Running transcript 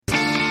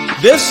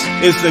This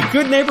is the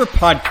Good Neighbor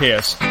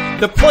Podcast,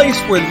 the place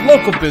where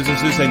local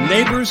businesses and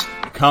neighbors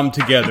come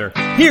together.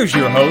 Here's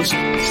your host,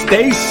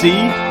 Stacy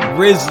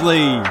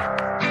Risley.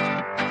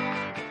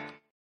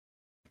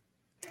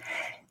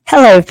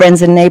 Hello,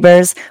 friends and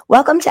neighbors.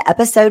 Welcome to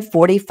episode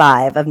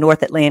 45 of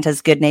North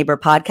Atlanta's Good Neighbor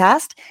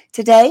Podcast.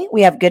 Today,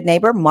 we have Good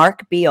Neighbor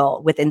Mark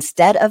Beal with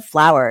Instead of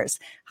Flowers.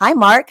 Hi,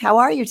 Mark. How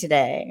are you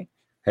today?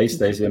 Hey,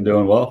 Stacy. I'm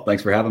doing well.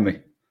 Thanks for having me.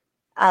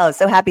 Oh,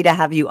 so happy to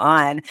have you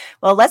on.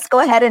 Well, let's go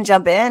ahead and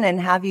jump in and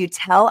have you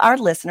tell our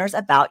listeners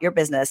about your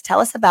business. Tell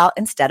us about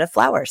Instead of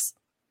Flowers.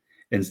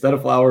 Instead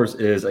of Flowers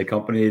is a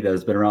company that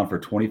has been around for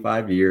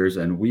 25 years,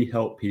 and we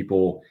help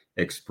people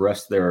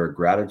express their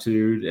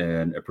gratitude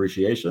and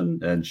appreciation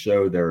and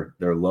show their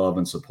love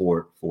and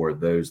support for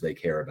those they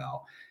care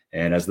about.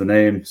 And as the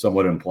name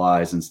somewhat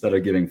implies, instead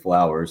of giving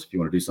flowers, if you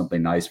want to do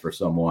something nice for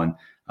someone,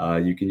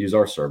 you can use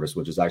our service,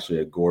 which is actually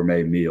a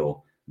gourmet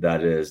meal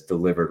that is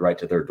delivered right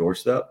to their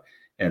doorstep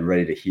and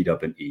ready to heat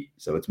up and eat.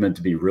 So it's meant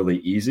to be really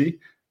easy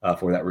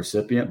for that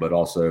recipient, but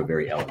also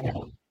very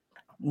elegant.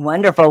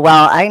 Wonderful.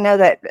 Well, I know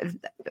that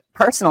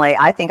personally,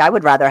 I think I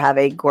would rather have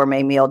a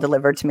gourmet meal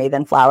delivered to me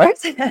than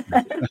flowers.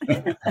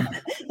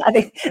 I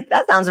think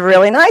that sounds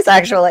really nice,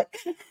 actually.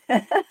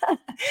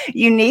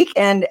 Unique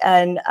and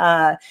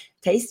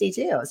tasty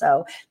too.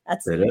 So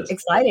that's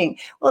exciting.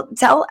 Well,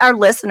 tell our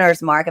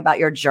listeners, Mark, about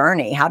your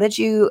journey. How did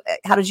you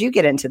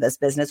get into this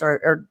business,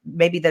 or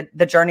maybe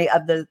the journey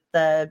of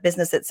the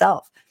business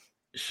itself?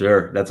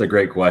 Sure. That's a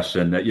great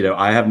question.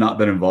 I have not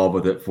been involved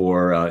with it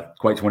for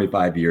quite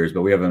 25 years,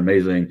 but we have an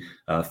amazing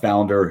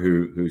founder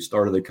who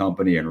started the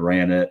company and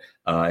ran it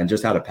and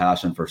just had a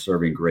passion for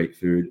serving great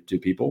food to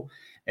people.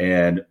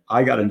 And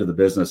I got into the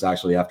business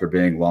actually after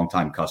being a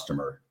longtime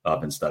customer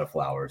of Instead of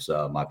Flowers.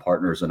 My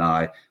partners and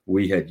I,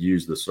 we had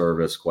used the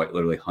service quite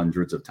literally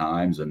hundreds of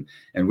times, and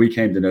we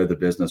came to know the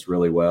business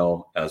really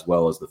well as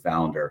the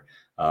founder.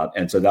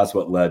 And so that's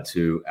what led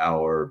to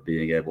our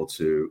being able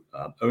to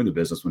own the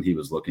business when he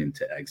was looking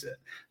to exit.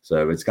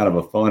 So it's kind of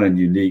a fun and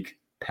unique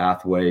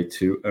pathway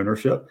to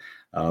ownership.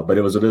 But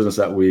it was a business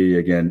that we,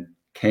 again,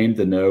 came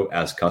to know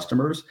as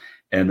customers.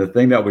 And the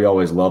thing that we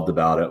always loved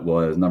about it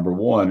was, number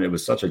one, it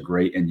was such a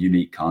great and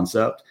unique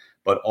concept.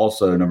 But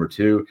also, number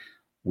two,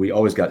 we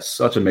always got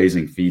such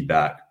amazing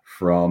feedback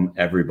from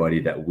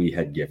everybody that we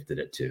had gifted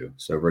it to.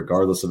 So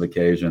regardless of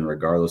occasion,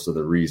 regardless of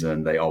the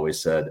reason, they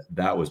always said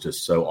that was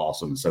just so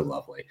awesome and so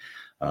lovely.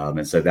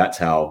 And so that's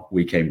how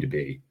we came to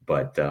be.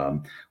 But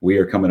we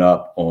are coming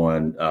up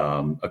on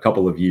a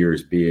couple of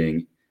years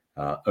being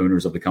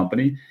owners of the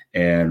company,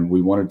 and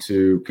we wanted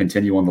to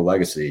continue on the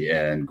legacy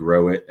and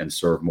grow it and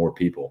serve more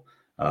people,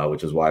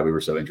 which is why we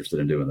were so interested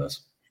in doing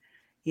this.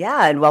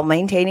 Yeah. And while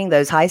maintaining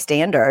those high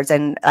standards.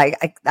 And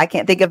I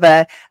can't think of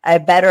a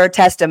better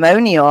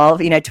testimonial,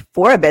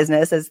 for a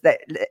business is that,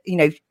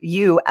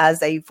 you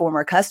as a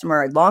former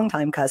customer, a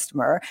longtime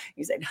customer,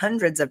 you said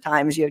hundreds of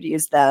times you have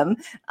used them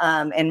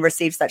and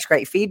received such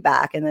great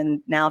feedback. And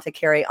then now to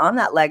carry on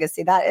that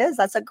legacy,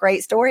 that's a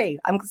great story.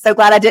 I'm so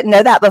glad I didn't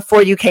know that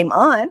before you came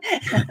on.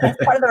 That's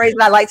part of the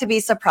reason I like to be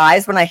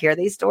surprised when I hear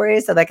these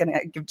stories, so that I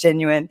can give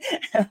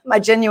my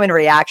genuine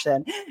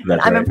reaction.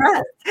 I'm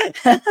impressed.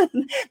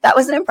 That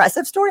was an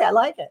impressive story. I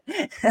like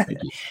it.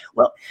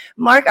 Well,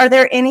 Mark, are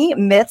there any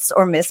myths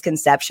or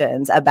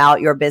misconceptions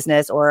about your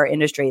business or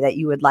industry that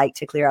you would like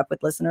to clear up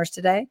with listeners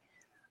today?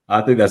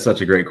 I think that's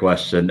such a great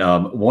question.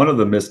 One of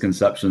the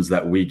misconceptions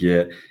that we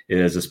get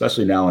is,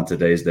 especially now in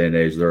today's day and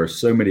age, there are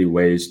so many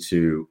ways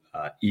to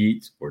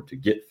eat or to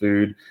get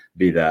food,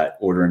 be that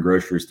ordering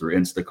groceries through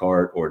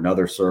Instacart or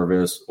another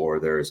service, or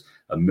there's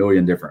a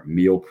million different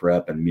meal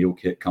prep and meal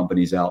kit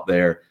companies out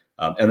there.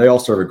 And they all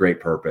serve a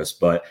great purpose,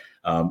 but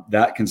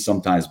that can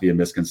sometimes be a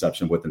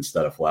misconception with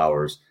Instead of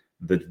Flowers.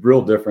 The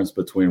real difference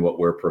between what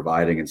we're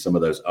providing and some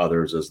of those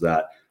others is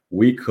that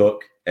we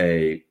cook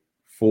a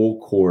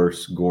full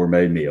course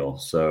gourmet meal.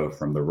 So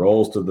from the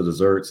rolls to the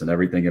desserts and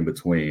everything in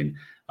between.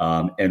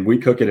 And we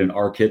cook it in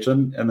our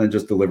kitchen and then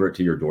just deliver it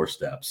to your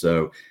doorstep.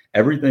 So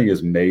everything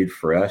is made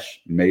fresh,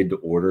 made to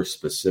order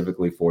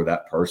specifically for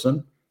that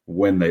person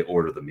when they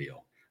order the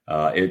meal.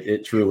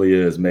 It truly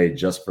is made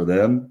just for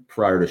them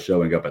prior to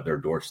showing up at their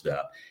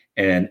doorstep.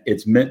 And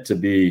it's meant to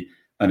be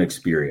an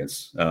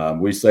experience.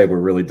 We say we're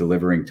really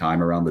delivering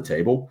time around the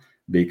table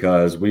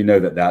because we know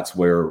that that's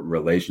where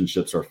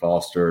relationships are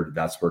fostered.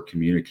 That's where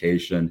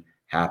communication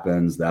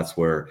happens. That's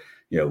wwhere,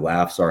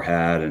 laughs are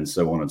had and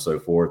so on and so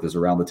forth, is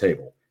around the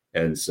table.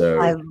 And so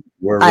I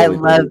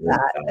love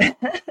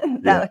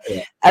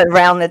that.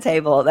 Around the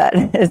table.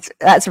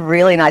 That's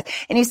really nice.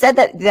 And you said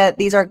that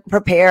these are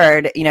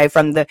prepared,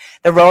 from the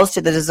rolls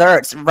to the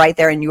desserts right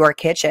there in your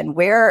kitchen.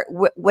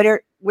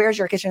 Where's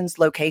your kitchen's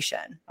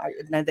location? I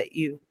know that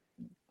you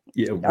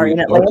are in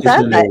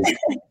Atlanta.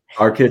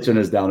 Our kitchen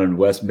is down in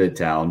West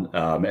Midtown,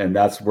 and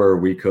that's where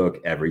we cook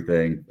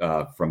everything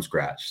from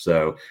scratch.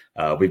 So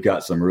we've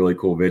got some really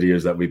cool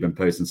videos that we've been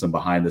posting, some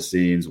behind the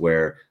scenes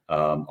where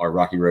our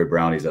Rocky Road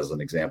brownies, as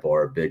an example,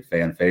 are a big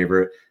fan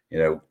favorite.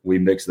 We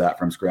mix that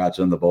from scratch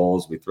in the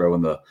bowls. We throw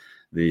in the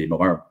the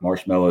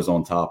marshmallows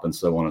on top, and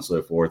so on and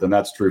so forth. And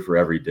that's true for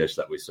every dish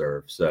that we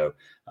serve. So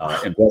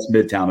in West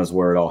Midtown is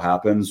where it all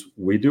happens.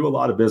 We do a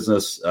lot of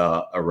business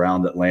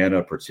around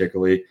Atlanta,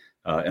 particularly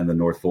in the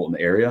North Fulton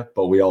area,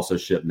 but we also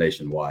ship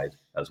nationwide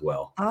as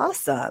well.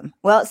 Awesome.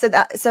 Well, so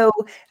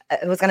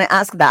I was going to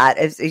ask that.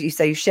 As you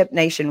say, you ship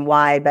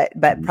nationwide,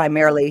 but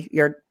primarily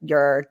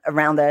you're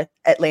around the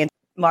Atlanta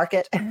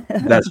market.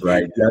 That's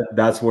right.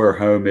 That's where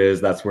home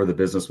is. That's where the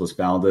business was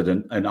founded.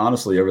 And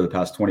honestly, over the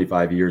past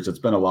 25 years, it's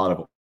been a lot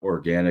of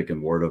organic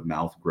and word of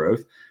mouth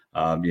growth.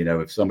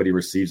 If somebody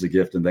receives a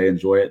gift and they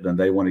enjoy it, then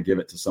they want to give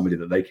it to somebody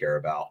that they care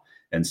about,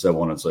 and so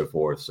on and so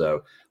forth.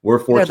 So we're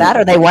fortunate. Either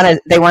that, or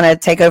they want to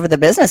take over the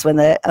business when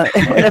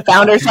the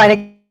founder's trying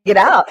to get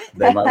out.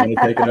 They might want to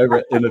take it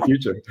over in the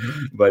future,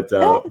 but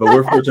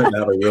we're fortunate to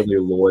have a really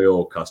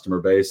loyal customer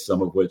base,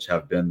 some of which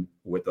have been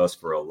with us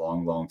for a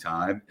long, long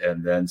time,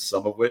 and then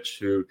some of which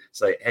who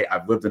say, "Hey,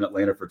 I've lived in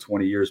Atlanta for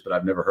 20 years, but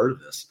I've never heard of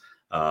this."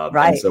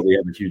 Right. And so we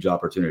have a huge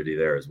opportunity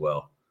there as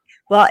well.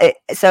 Well,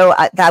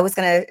 I was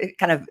going to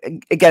kind of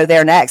go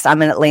there next.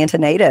 I'm an Atlanta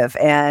native,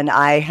 and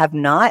I have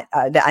not.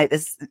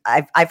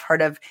 I've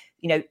heard of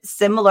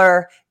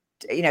similar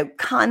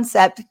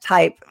concept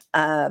type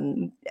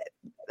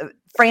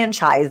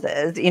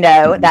franchises,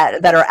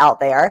 that are out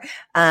there.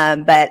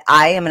 But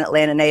I am an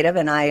Atlanta native,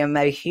 and I am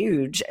a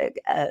huge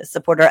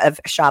supporter of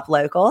Shop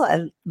Local,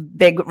 a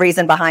big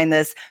reason behind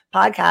this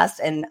podcast.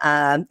 And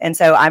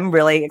so I'm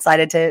really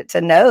excited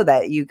to know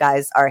that you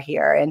guys are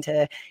here and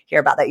to hear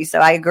about that. So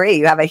I agree.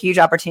 You have a huge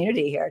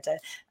opportunity here to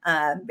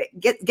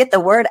get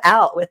the word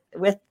out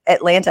with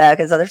Atlanta,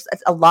 because there's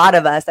a lot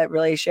of us that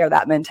really share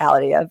that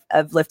mentality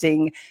of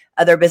lifting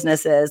other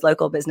businesses,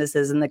 local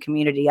businesses in the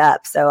community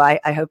up. So I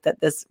hope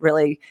that this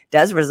really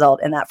does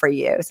result in that for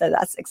you. So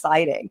that's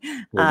exciting.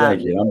 Well,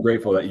 thank you. I'm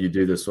grateful that you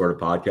do this sort of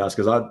podcast,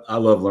 because I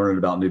love learning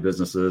about new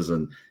businesses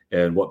and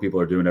what people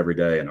are doing every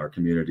day in our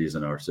communities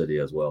and our city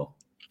as well.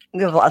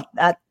 Well,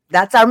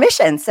 that's our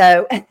mission.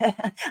 So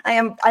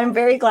I'm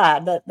very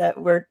glad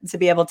that we're to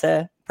be able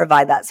to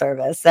provide that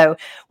service. So,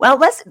 well,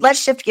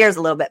 let's shift gears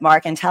a little bit,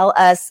 Mark, and tell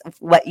us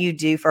what you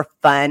do for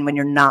fun when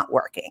you're not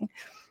working.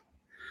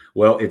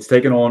 Well, it's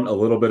taken on a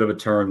little bit of a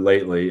turn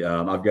lately.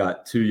 I've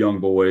got 2 young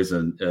boys,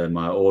 and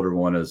my older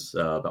one is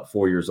about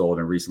 4 years old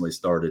and recently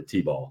started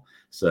T-ball.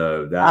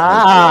 So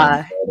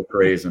that's all the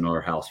craze in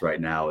our house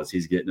right now is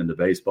he's getting into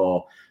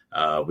baseball.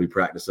 We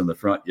practice in the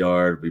front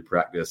yard. We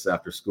practice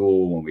after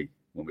school. When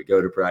we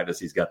go to practice,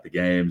 he's got the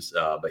games,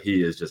 but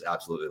he is just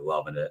absolutely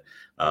loving it.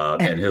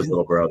 And his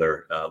little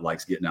brother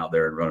likes getting out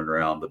there and running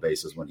around the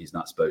bases when he's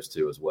not supposed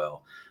to as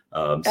well.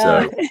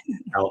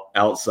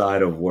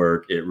 Outside of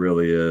work, it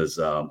really is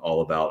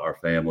all about our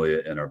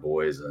family and our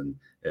boys and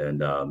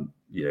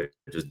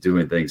just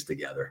doing things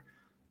together.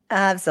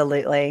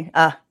 Absolutely.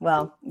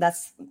 Well,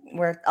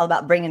 we're all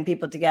about bringing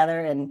people together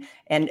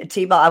and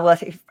T-ball. I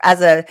was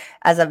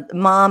as a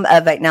mom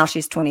of now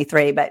she's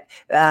 23, but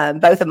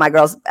both of my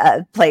girls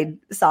played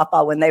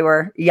softball when they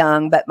were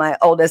young. But my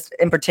oldest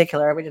in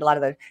particular, we did a lot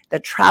of the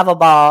travel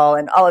ball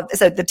and all of.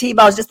 So the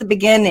T-ball is just the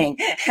beginning.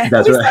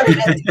 That's right.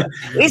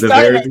 We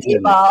started at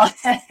T-ball.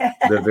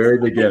 The very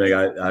beginning.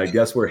 I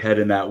guess we're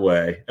heading that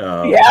way.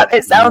 Yeah,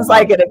 it sounds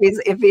like it.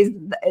 If he's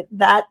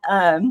that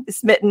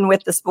smitten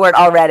with the sport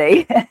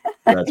already.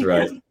 That's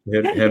right.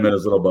 Him and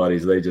his little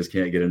buddies, they just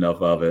can't get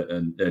enough of it.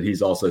 And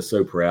he's also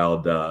so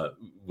proud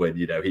when,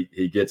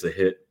 he gets a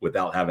hit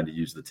without having to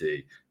use the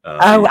tee.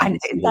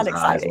 His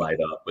eyes light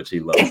up, which he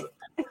loves it.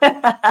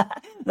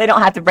 They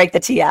don't have to break the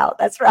tee out.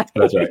 That's right.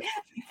 That's right.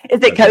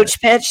 Is it coach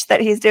pitch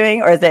that he's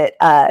doing, or is it?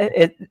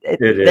 It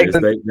is.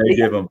 They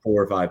give him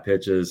 4 or 5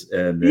 pitches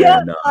and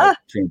then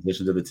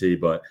transition to the tee.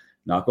 But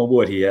knock on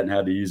wood, he hadn't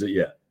had to use it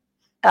yet.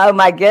 Oh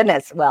my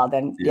goodness. Well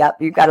then, yep,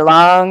 you've got a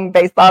long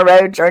baseball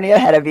road journey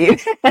ahead of you.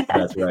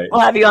 That's right. We'll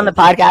have you on the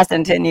podcast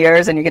in 10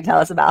 years and you can tell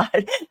us about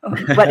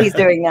what he's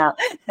doing now.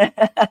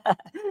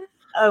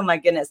 Oh my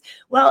goodness.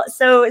 Well,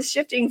 so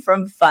shifting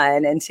from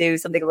fun into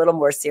something a little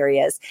more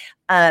serious.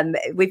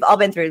 We've all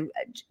been through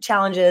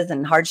challenges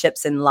and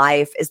hardships in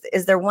life.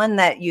 Is there one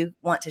that you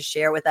want to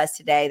share with us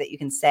today that you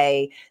can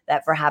say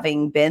that for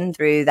having been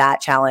through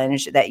that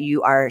challenge, that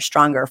you are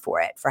stronger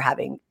for it, for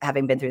having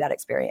been through that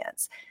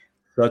experience?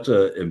 Such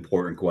an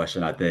important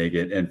question, I think.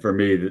 And for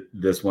me,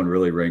 this one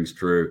really rings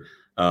true.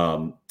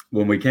 When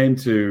we came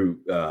to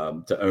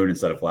own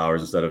Instead of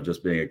Flowers, instead of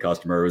just being a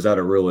customer, it was at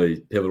a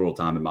really pivotal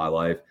time in my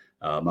life.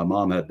 My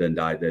mom had been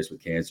diagnosed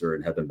with cancer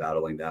and had been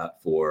battling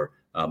that for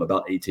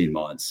about 18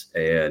 months.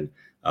 And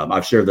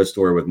I've shared this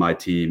story with my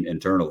team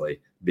internally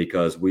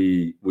because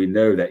we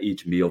know that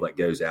each meal that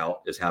goes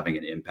out is having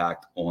an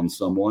impact on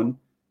someone.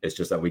 It's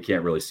just that we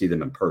can't really see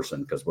them in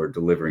person because we're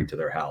delivering to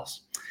their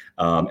house.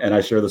 And I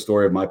share the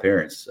story of my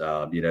parents.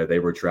 They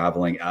were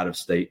traveling out of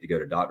state to go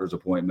to doctor's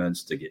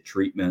appointments, to get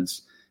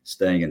treatments,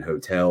 staying in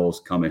hotels,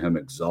 coming home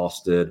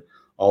exhausted,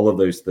 all of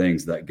those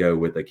things that go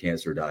with a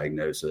cancer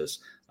diagnosis.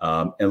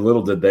 And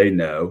little did they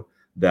know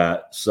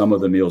that some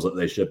of the meals that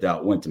they shipped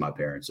out went to my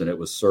parents, and it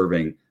was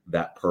serving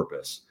that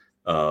purpose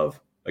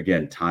of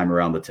again, time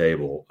around the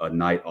table, a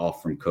night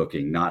off from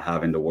cooking, not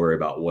having to worry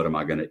about what am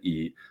I going to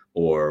eat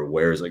or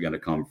where is it going to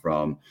come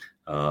from,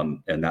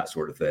 and that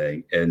sort of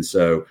thing. And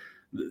so,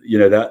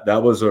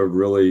 that was a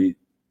really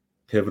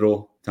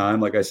pivotal time,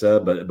 like I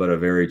said, but a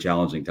very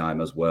challenging time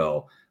as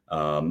well.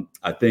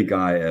 I think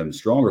I am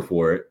stronger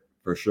for it,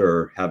 for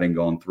sure, having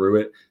gone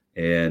through it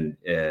and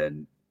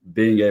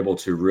being able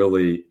to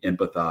really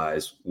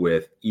empathize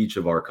with each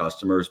of our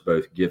customers,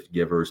 both gift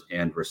givers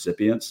and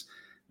recipients.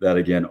 That,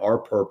 again, our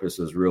purpose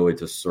is really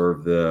to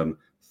serve them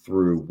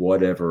through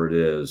whatever it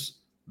is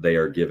they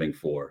are giving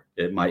for.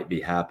 It might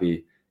be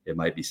happy, it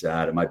might be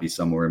sad, it might be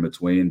somewhere in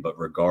between, but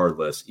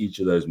regardless, each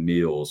of those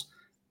meals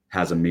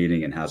has a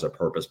meaning and has a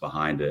purpose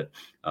behind it.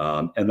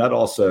 And that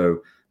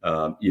also,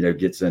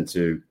 gets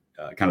into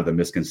kind of the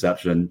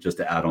misconception, just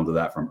to add on to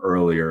that from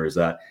earlier, is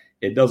that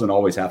it doesn't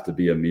always have to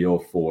be a meal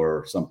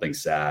for something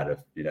sad.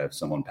 If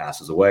someone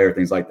passes away or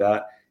things like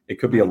that, it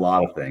could be a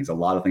lot of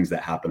things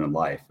that happen in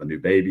life. A new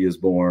baby is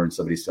born,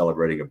 somebody's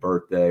celebrating a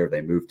birthday, or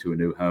they move to a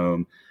new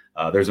home.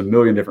 There's a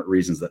million different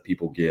reasons that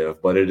people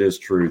give, but it is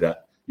true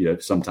that,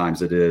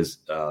 sometimes it is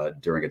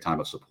during a time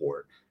of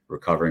support,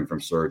 recovering from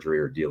surgery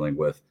or dealing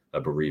with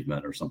a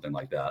bereavement or something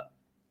like that.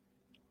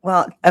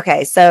 Well,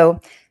 okay.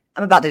 So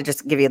I'm about to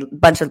just give you a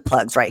bunch of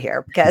plugs right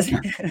here, because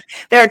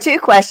there are two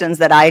questions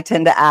that I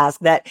tend to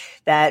ask that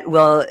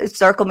will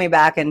circle me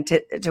back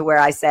into to where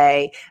I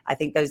say, I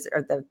think those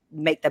are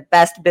make the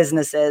best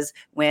businesses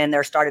when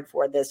they're started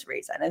for this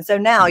reason. And so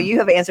now you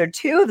have answered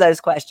two of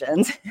those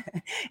questions,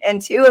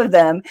 and two of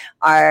them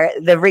are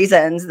the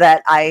reasons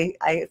that I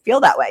feel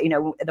that way.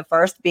 The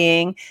first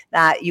being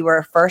that you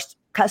were first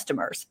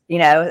customers,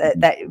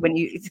 that when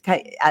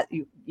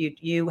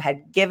you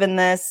had given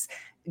this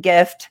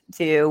gift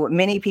to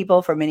many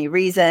people for many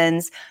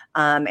reasons,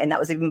 and that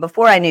was even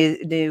before I knew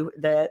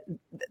the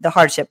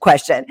hardship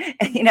question,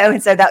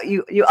 and so that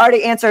you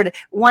already answered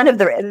one of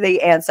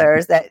the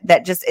answers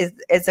that just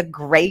is a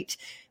great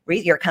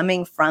reason. You're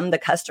coming from the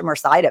customer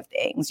side of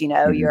things.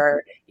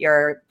 Mm-hmm.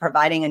 You're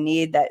providing a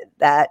need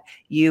that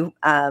you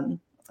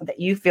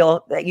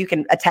feel that you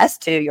can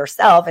attest to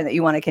yourself and that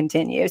you want to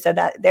continue. So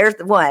that there's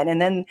the one,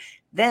 and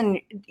then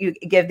you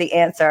give the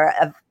answer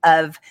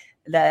of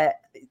the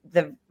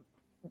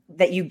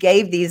that you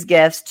gave these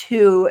gifts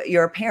to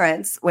your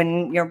parents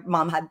when your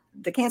mom had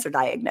the cancer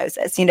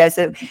diagnosis,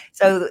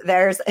 so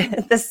there's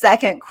the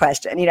second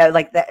question,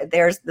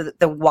 there's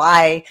the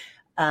why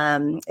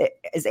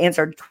is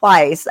answered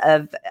twice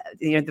of,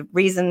 the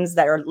reasons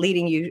that are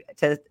leading you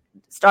to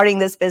starting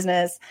this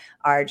business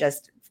are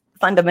just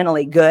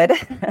fundamentally good.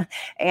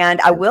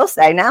 And I will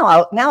say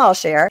now I'll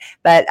share,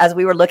 but as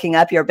we were looking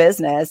up your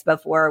business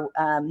before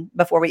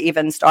we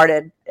even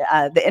started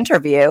the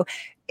interview,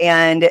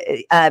 and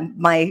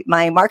my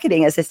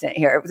marketing assistant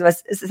here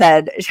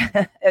said,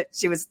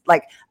 she was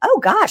like, "Oh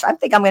gosh, I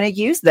think I'm going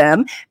to use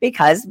them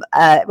because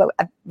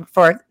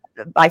for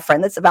my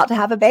friend that's about to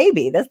have a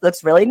baby. This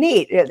looks really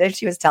neat."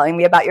 She was telling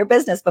me about your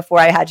business before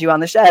I had you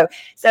on the show.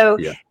 So,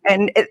 yeah.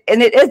 and it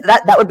is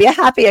that would be a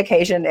happy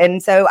occasion.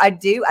 And so I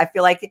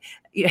feel like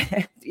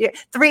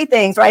three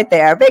things right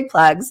there, big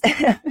plugs.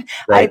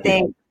 I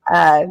think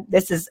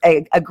this is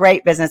a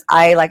great business.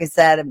 Like I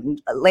said, I'm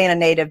Atlanta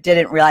native,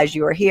 didn't realize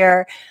you were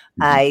here.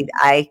 Mm-hmm.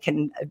 I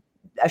can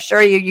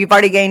assure you, you've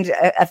already gained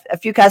a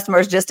few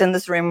customers just in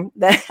this room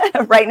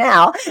right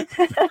now.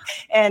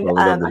 And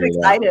I'm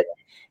excited.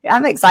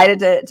 I'm excited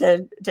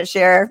to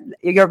share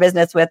your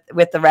business with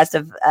the rest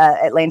of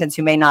Atlantans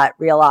who may not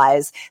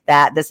realize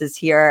that this is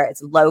here.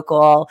 It's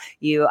local.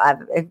 You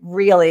have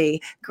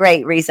really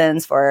great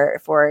reasons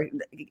for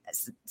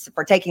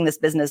taking this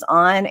business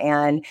on,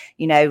 and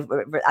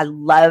I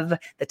love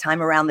the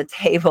time around the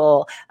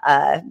table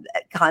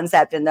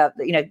concept, and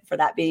for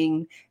that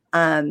being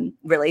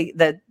really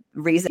the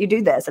reason you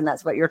do this, and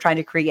that's what you're trying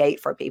to create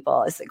for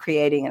people, is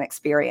creating an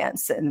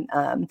experience, and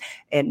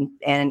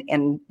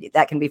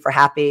that can be for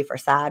happy, for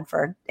sad,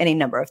 for any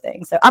number of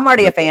things. So I'm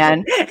already a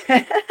fan.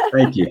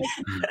 Thank you.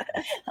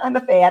 I'm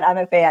a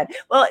fan.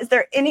 Well, is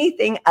there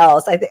anything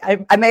else? I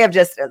think I may have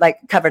just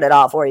covered it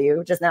all for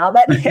you just now,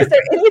 but is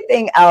there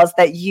anything else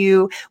that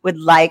you would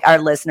like our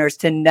listeners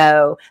to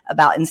know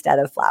about Instead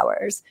of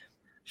Flowers?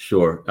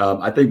 Sure.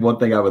 I think one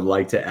thing I would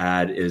like to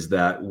add is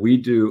that we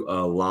do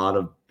a lot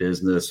of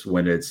business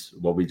when it's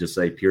what we just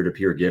say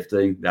peer-to-peer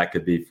gifting. That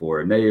could be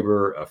for a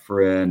neighbor, a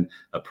friend,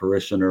 a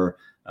parishioner,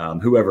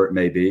 whoever it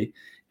may be.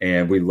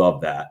 And we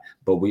love that.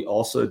 But we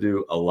also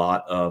do a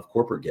lot of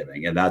corporate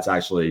giving. And that's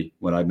actually,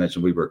 when I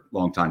mentioned we were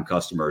longtime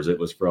customers, it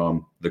was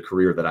from the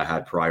career that I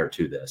had prior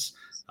to this.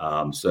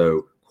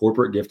 So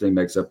corporate gifting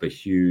makes up a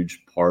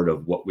huge part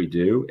of what we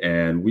do,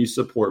 and we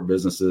support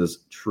businesses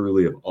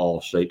truly of all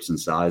shapes and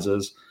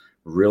sizes,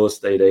 real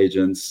estate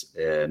agents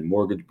and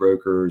mortgage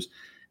brokers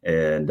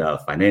and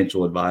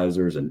financial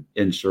advisors and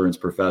insurance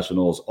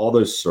professionals, all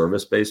those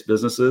service-based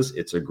businesses.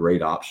 It's a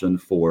great option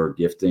for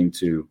gifting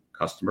to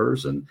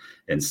customers and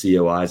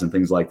COIs and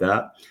things like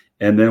that.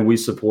 And then we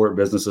support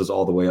businesses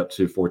all the way up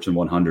to Fortune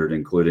 100,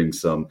 including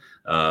some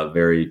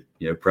very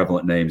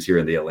prevalent names here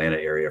in the Atlanta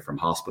area, from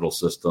hospital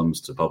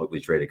systems to publicly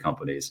traded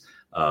companies.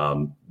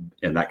 And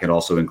that can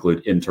also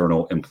include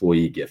internal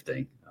employee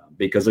gifting.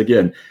 Because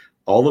again,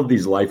 all of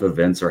these life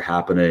events are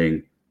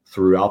happening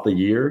throughout the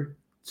year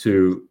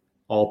to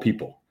all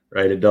people,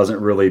 right? It doesn't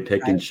really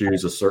pick and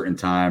choose a certain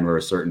time or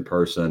a certain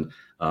person.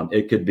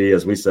 It could be,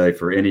 as we say,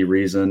 for any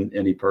reason,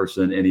 any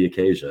person, any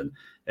occasion.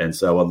 And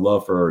so I'd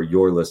love for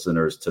your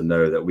listeners to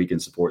know that we can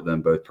support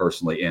them both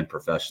personally and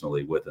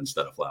professionally with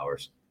Instead of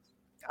Flowers.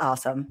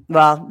 Awesome.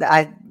 Well,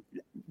 I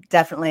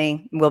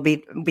definitely will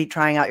be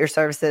trying out your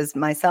services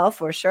myself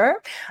for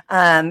sure.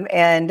 And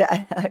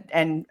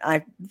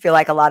I feel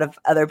like a lot of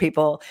other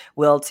people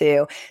will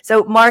too.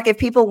 So Mark, if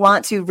people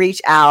want to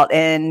reach out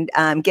and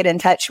get in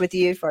touch with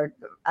you for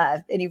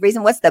any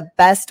reason, what's the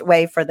best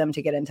way for them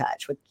to get in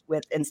touch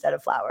with Instead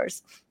of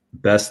Flowers?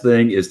 Best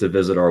thing is to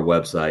visit our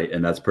website,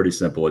 and that's pretty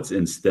simple. It's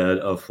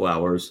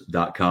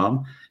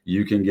insteadofflowers.com.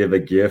 You can give a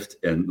gift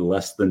in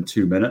less than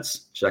 2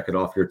 minutes, check it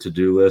off your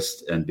to-do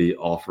list, and be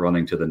off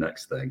running to the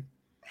next thing.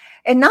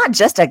 And not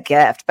just a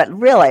gift, but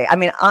really, I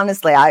mean,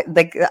 honestly,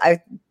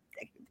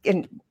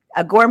 in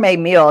a gourmet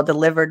meal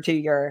delivered to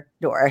your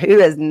door, who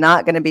is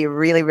not going to be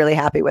really, really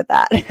happy with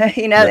that?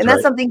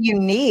 That's something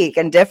unique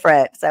and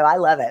different. So I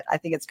love it. I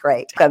think it's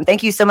great.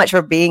 Thank you so much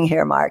for being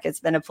here, Mark. It's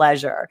been a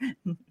pleasure.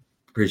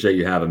 Appreciate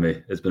you having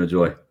me. It's been a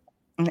joy.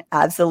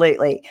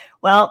 Absolutely.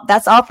 Well,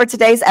 that's all for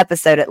today's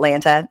episode,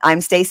 Atlanta.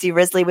 I'm Stacey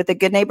Risley with the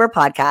Good Neighbor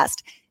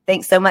Podcast.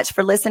 Thanks so much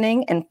for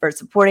listening and for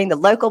supporting the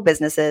local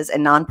businesses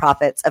and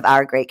nonprofits of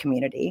our great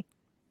community.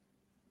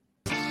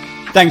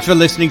 Thanks for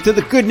listening to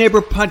the Good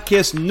Neighbor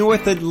Podcast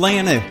North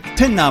Atlanta.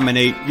 To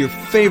nominate your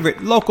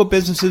favorite local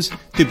businesses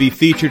to be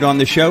featured on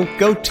the show,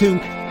 go to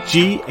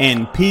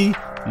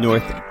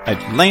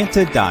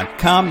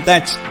gnpnorthatlanta.com.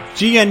 That's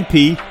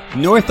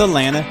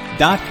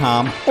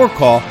gnpnorthatlanta.com or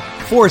call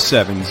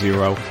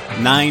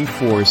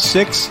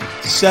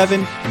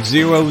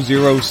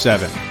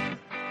 470-946-7007.